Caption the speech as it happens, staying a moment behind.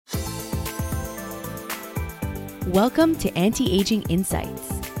Welcome to Anti-Aging Insights,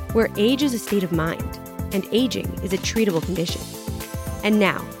 where age is a state of mind and aging is a treatable condition. And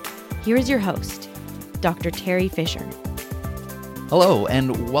now, here is your host, Dr. Terry Fisher. Hello,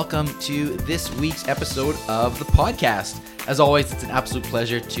 and welcome to this week's episode of the podcast. As always, it's an absolute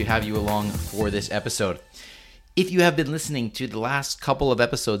pleasure to have you along for this episode. If you have been listening to the last couple of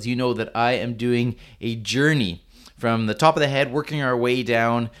episodes, you know that I am doing a journey from the top of the head, working our way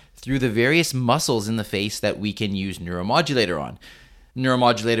down through the various muscles in the face that we can use neuromodulator on.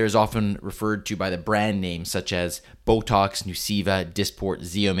 Neuromodulator is often referred to by the brand names such as Botox, Nuceiva, Dysport,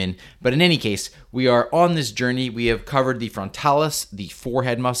 Xeomin. But in any case, we are on this journey. We have covered the frontalis, the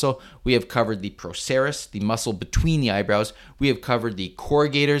forehead muscle. We have covered the procerus, the muscle between the eyebrows. We have covered the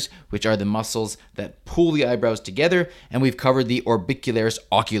corrugators, which are the muscles that pull the eyebrows together. And we've covered the orbicularis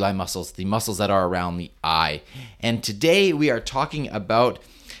oculi muscles, the muscles that are around the eye. And today we are talking about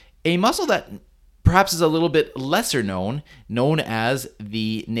a muscle that perhaps is a little bit lesser known as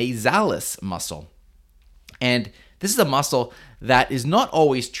the nasalis muscle. And this is a muscle that is not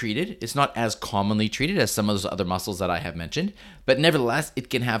always treated. It's not as commonly treated as some of those other muscles that I have mentioned, but nevertheless, it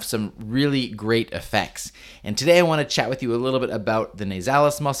can have some really great effects. And today I want to chat with you a little bit about the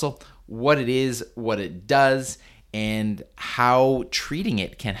nasalis muscle, what it is, what it does, and how treating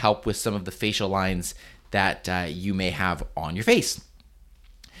it can help with some of the facial lines that you may have on your face.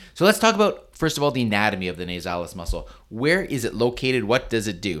 So let's talk about, first of all, the anatomy of the nasalis muscle. Where is it located? What does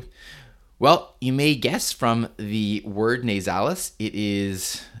it do? Well, you may guess from the word nasalis, it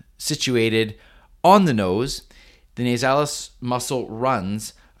is situated on the nose. The nasalis muscle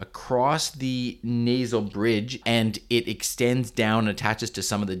runs across the nasal bridge and it extends down and attaches to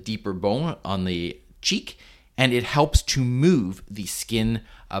some of the deeper bone on the cheek, and it helps to move the skin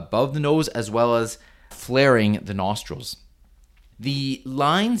above the nose as well as flaring the nostrils. The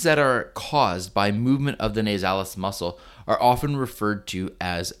lines that are caused by movement of the nasalis muscle are often referred to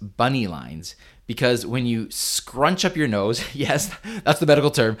as bunny lines because when you scrunch up your nose, yes, that's the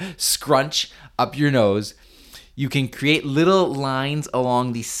medical term, scrunch up your nose, you can create little lines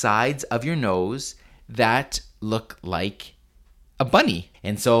along the sides of your nose that look like a bunny.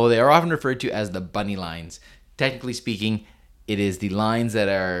 And so they are often referred to as the bunny lines. Technically speaking, it is the lines that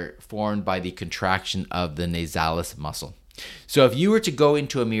are formed by the contraction of the nasalis muscle. So if you were to go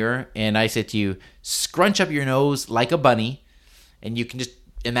into a mirror and I said to you, scrunch up your nose like a bunny, and you can just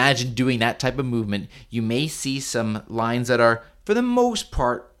imagine doing that type of movement, you may see some lines that are, for the most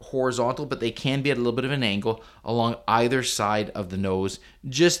part, horizontal, but they can be at a little bit of an angle along either side of the nose,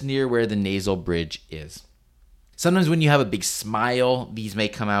 just near where the nasal bridge is. Sometimes when you have a big smile, these may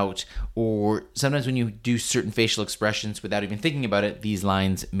come out, or sometimes when you do certain facial expressions without even thinking about it, these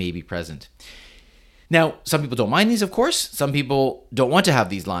lines may be present. Now, some people don't mind these, of course. Some people don't want to have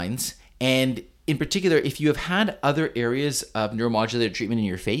these lines. And in particular, if you have had other areas of neuromodulator treatment in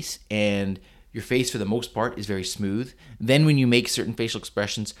your face and your face for the most part is very smooth, then when you make certain facial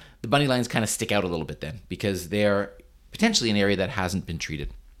expressions, the bunny lines kind of stick out a little bit then because they're potentially an area that hasn't been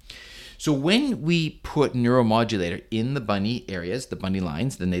treated. So when we put neuromodulator in the bunny areas, the bunny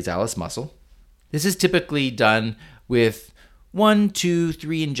lines, the nasalis muscle, this is typically done with 1, 2,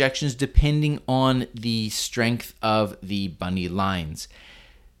 3 injections depending on the strength of the bunny lines.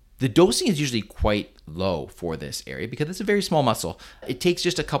 The dosing is usually quite low for this area because it's a very small muscle. It takes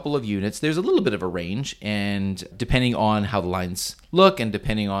just a couple of units. There's a little bit of a range, and depending on how the lines look and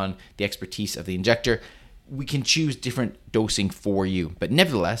depending on the expertise of the injector, we can choose different dosing for you. But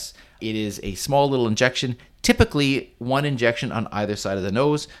nevertheless, it is a small little injection, typically 1 injection on either side of the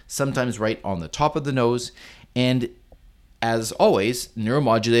nose, sometimes right on the top of the nose, and as always,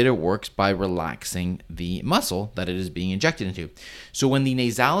 neuromodulator works by relaxing the muscle that it is being injected into. So when the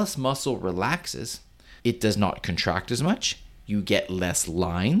nasalis muscle relaxes, it does not contract as much. You get less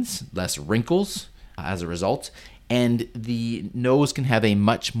lines, less wrinkles as a result, and the nose can have a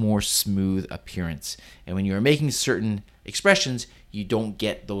much more smooth appearance. And when you are making certain expressions, you don't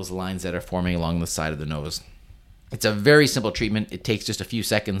get those lines that are forming along the side of the nose. It's a very simple treatment. It takes just a few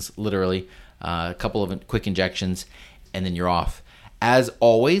seconds, literally, a couple of quick injections, and then you're off. As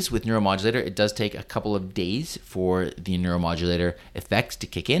always with neuromodulator, it does take a couple of days for the neuromodulator effects to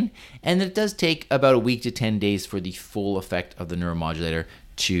kick in, and it does take about a week to 10 days for the full effect of the neuromodulator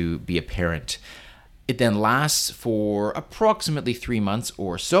to be apparent. It then lasts for approximately 3 months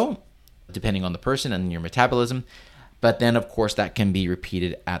or so, depending on the person and your metabolism, but then of course that can be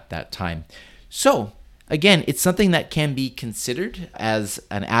repeated at that time. So again, it's something that can be considered as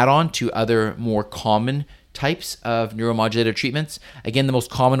an add-on to other more common types of neuromodulator treatments. Again, the most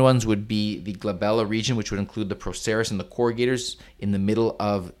common ones would be the glabella region, which would include the procerus and the corrugators in the middle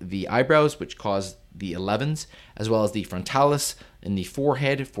of the eyebrows, which cause the 11s, as well as the frontalis in the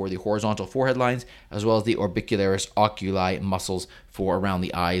forehead for the horizontal forehead lines, as well as the orbicularis oculi muscles for around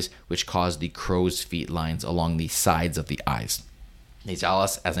the eyes, which cause the crow's feet lines along the sides of the eyes.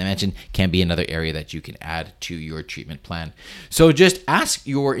 Nasalis, as I mentioned, can be another area that you can add to your treatment plan. So just ask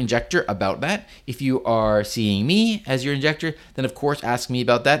your injector about that. If you are seeing me as your injector, then of course ask me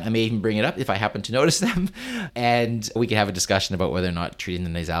about that. I may even bring it up if I happen to notice them. And we can have a discussion about whether or not treating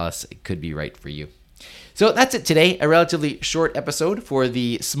the nasalis could be right for you. So that's it today, a relatively short episode for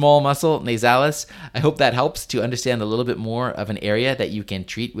the small muscle nasalis. I hope that helps to understand a little bit more of an area that you can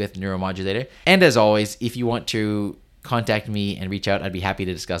treat with neuromodulator. And as always, if you want to contact me and reach out, I'd be happy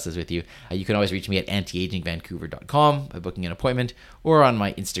to discuss this with you. You can always reach me at antiagingvancouver.com by booking an appointment, or on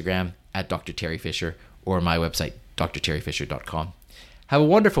my Instagram at Dr. Terry Fisher, or my website, drterryfisher.com. Have a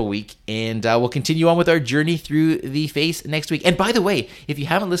wonderful week, and we'll continue on with our journey through the face next week. And by the way, if you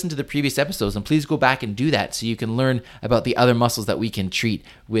haven't listened to the previous episodes, then please go back and do that so you can learn about the other muscles that we can treat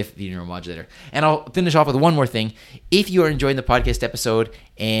with the neuromodulator. And I'll finish off with one more thing. If you are enjoying the podcast episode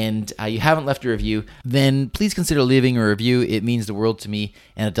and you haven't left a review, then please consider leaving a review. It means the world to me,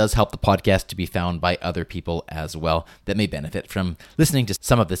 and it does help the podcast to be found by other people as well that may benefit from listening to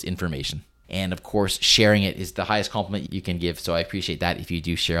some of this information. And of course, sharing it is the highest compliment you can give. So I appreciate that if you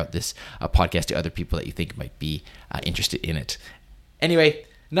do share out this podcast to other people that you think might be interested in it. Anyway,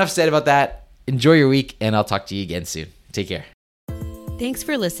 enough said about that. Enjoy your week, and I'll talk to you again soon. Take care. Thanks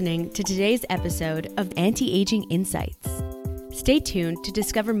for listening to today's episode of Anti-Aging Insights. Stay tuned to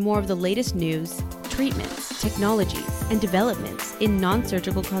discover more of the latest news, treatments, technologies, and developments in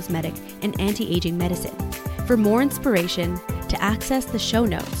non-surgical cosmetic and anti-aging medicine. For more inspiration, to access the show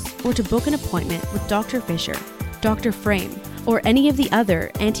notes, or to book an appointment with Dr. Fisher, Dr. Frame, or any of the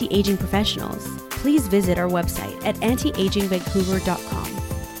other anti-aging professionals, please visit our website at antiagingvancouver.com.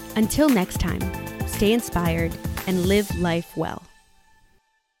 Until next time, stay inspired and live life well.